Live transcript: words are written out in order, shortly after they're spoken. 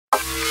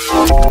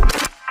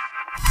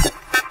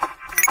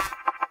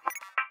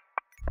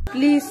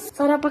Please,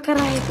 sana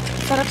pagka-right.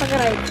 Sana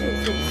pagka-right.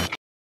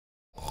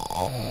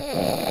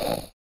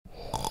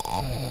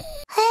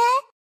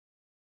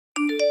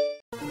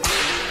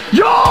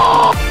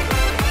 Yo!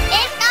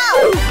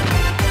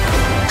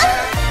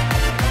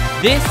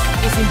 This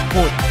is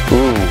important.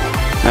 Ooh,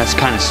 that's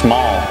kind of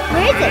small.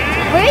 Where is it?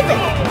 Where is it?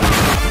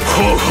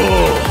 Ho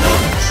ho!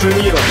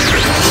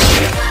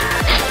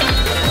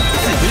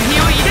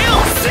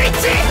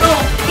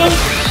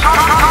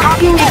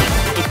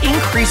 It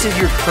increases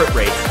your crit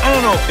rate. I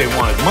don't know if they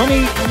wanted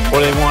money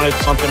or they wanted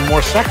something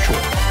more sexual.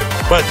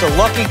 But it's a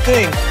lucky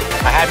thing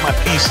I had my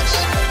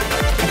pieces.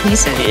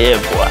 Pieces? Yeah,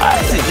 boy.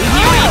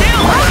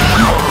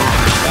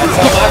 That's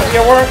how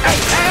Mafia works.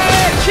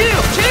 Hey,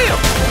 chill!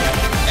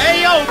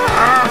 Hey, yo!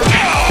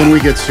 Can we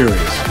get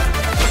serious?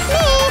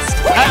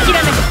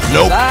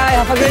 Nope. Bye,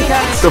 have a great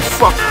time. The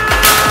fuck?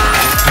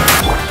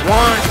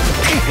 One.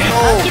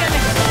 Oh.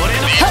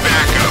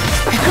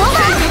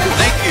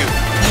 Thank you.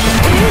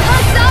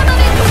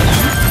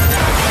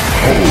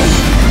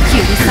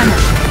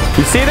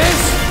 You see this?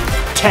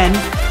 10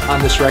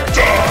 on this record.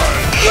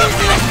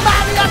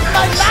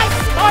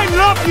 I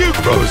love you,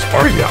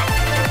 Rosaria.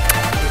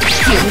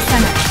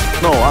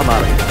 No, I'm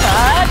out of here.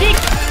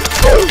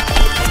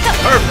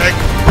 Perfect.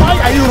 Why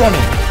are you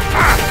running?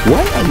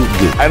 Why are you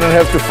gay? I don't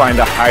have to find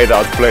a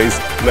hideout place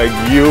like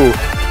you.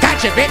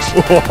 Catch it, bitch.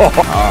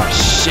 Oh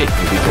shit,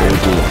 here we go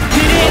again.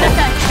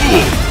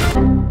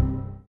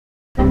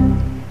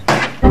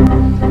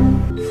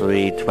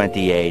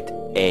 3:28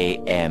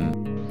 a.m.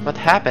 What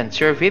happened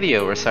to your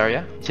video,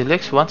 Rosaria?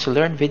 Deluxe wants to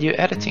learn video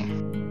editing.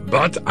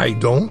 But I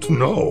don't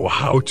know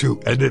how to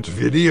edit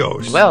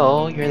videos.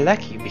 Well, you're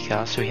lucky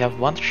because we have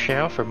one to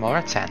share for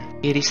Mora 10.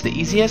 It is the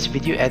easiest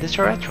video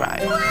editor I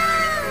tried.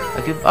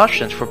 A good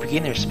option for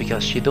beginners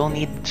because you don't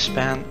need to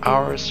spend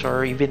hours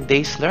or even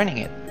days learning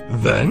it.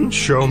 Then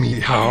show me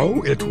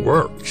how it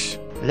works.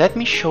 Let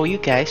me show you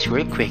guys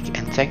real quick,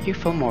 and thank you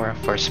Filmora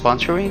for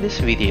sponsoring this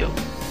video.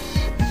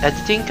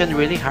 Editing can be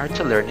really hard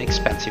to learn and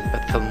expensive,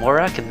 but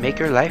Filmora can make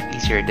your life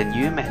easier than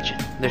you imagine.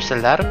 There's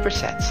a lot of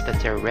presets that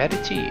they're ready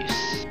to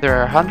use. There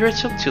are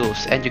hundreds of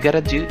tools and you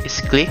gotta do is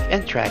click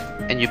and drag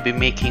and you'll be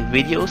making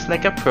videos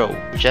like a pro,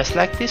 just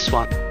like this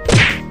one.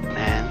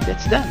 And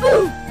that's done.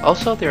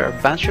 Also, there are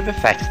a bunch of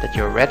effects that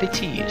you're ready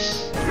to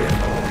use.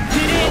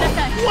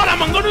 What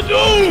am I gonna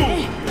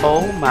do?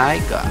 Oh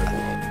my god.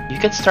 You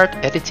can start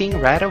editing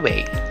right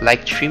away,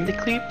 like trim the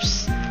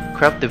clips,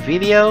 crop the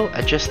video,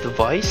 adjust the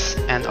voice,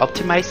 and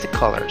optimize the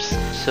colors.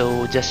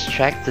 So just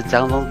check the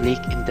download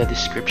link in the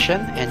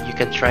description and you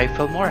can try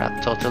Filmora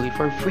totally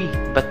for free.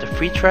 But the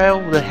free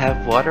trial will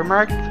have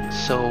watermark,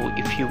 so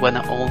if you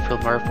wanna own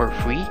Filmora for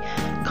free,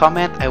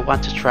 comment I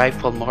want to try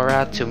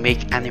Filmora to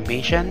make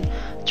animation.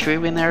 3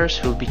 winners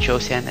will be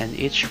chosen and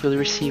each will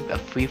receive a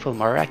free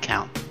Filmora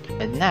account.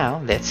 And now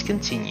let's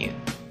continue.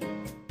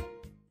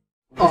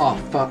 Oh,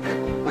 fuck.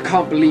 I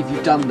can't believe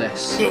you've done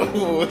this.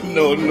 Oh,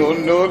 no.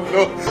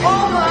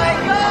 Oh my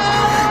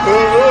god!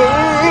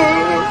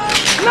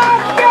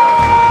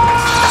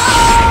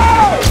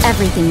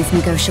 Everything is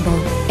negotiable,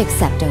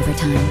 except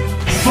overtime.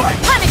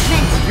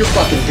 Punishment! You're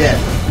fucking dead.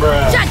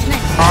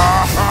 Judgment!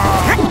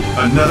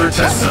 Another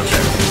test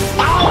subject.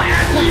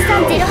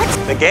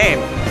 The game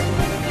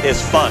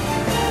is fun.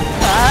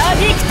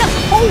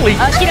 Holy!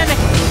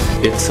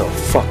 It's so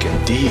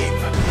fucking deep.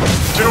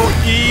 Too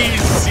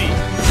easy.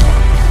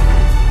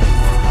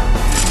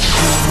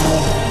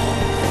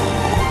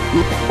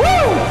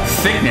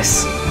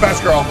 Fitness.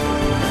 Best girl.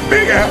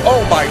 Big ass.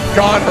 Oh my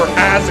god, her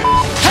ass is...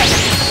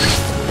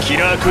 キ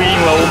ラークイーン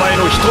はお前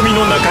の瞳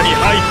の中に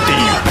入ってい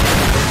る。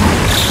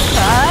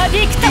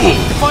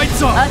こい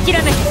つは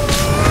諦め。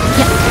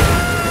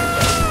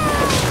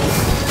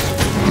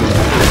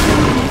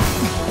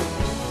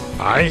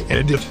I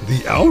edit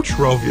the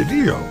outro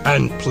video,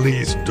 and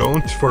please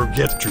don't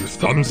forget to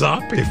thumbs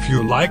up if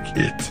you like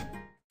it.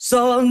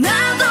 そう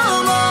何度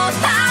も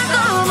何度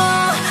も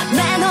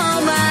目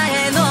の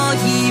前の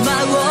今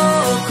を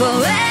超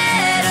え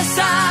る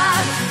さ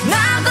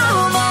何度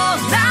も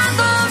何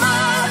度も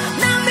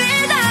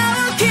涙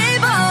を希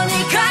望に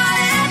変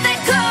えて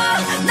こ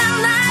う七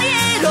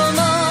色の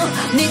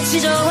日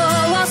常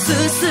を進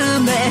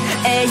め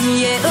永遠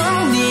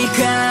に枯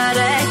れ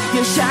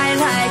You shine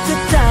like a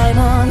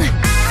diamond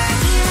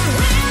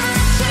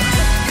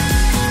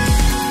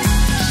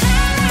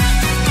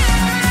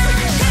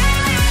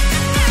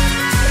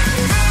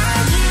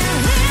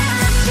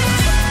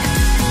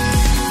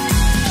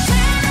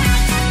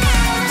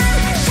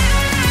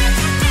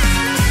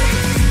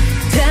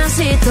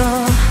と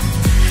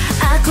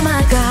悪魔が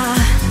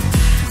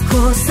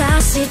交差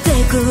して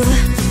く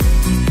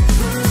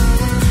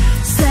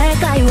世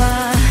界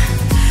は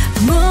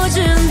矛盾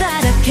だ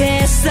ら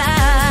けさ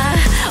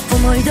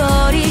思い通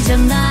りじゃ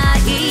ない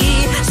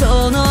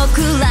その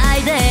くら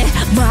いで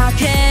負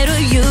け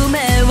る夢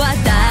は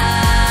ダ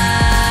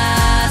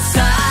サ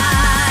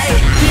い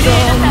ど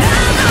んな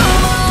の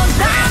も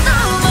何度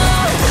も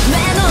目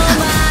の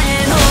前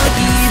の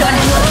今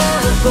を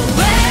超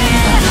え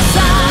るさ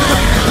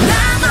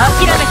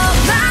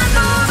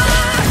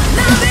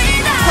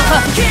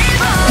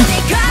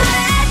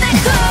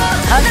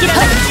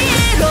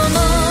色の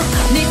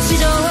日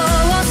常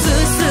を進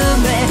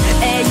め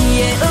永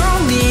遠を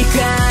見張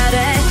れ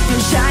You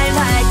shine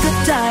like a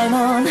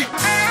diamond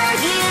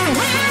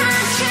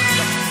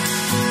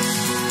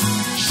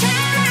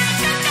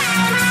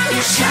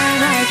You shine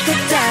like a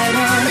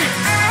diamond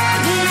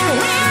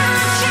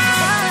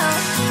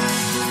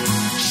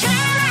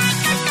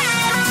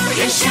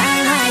You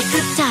shine like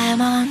a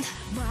diamond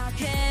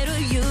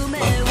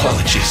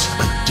Apologies,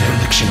 a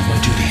dereliction of my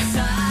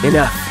duty.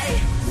 Enough.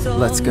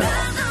 Let's go.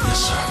 Yes,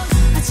 sir.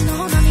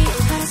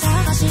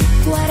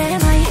 割れ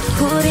ない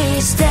ふ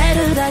りして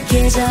るだ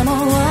けじゃも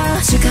う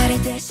疲れ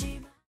てし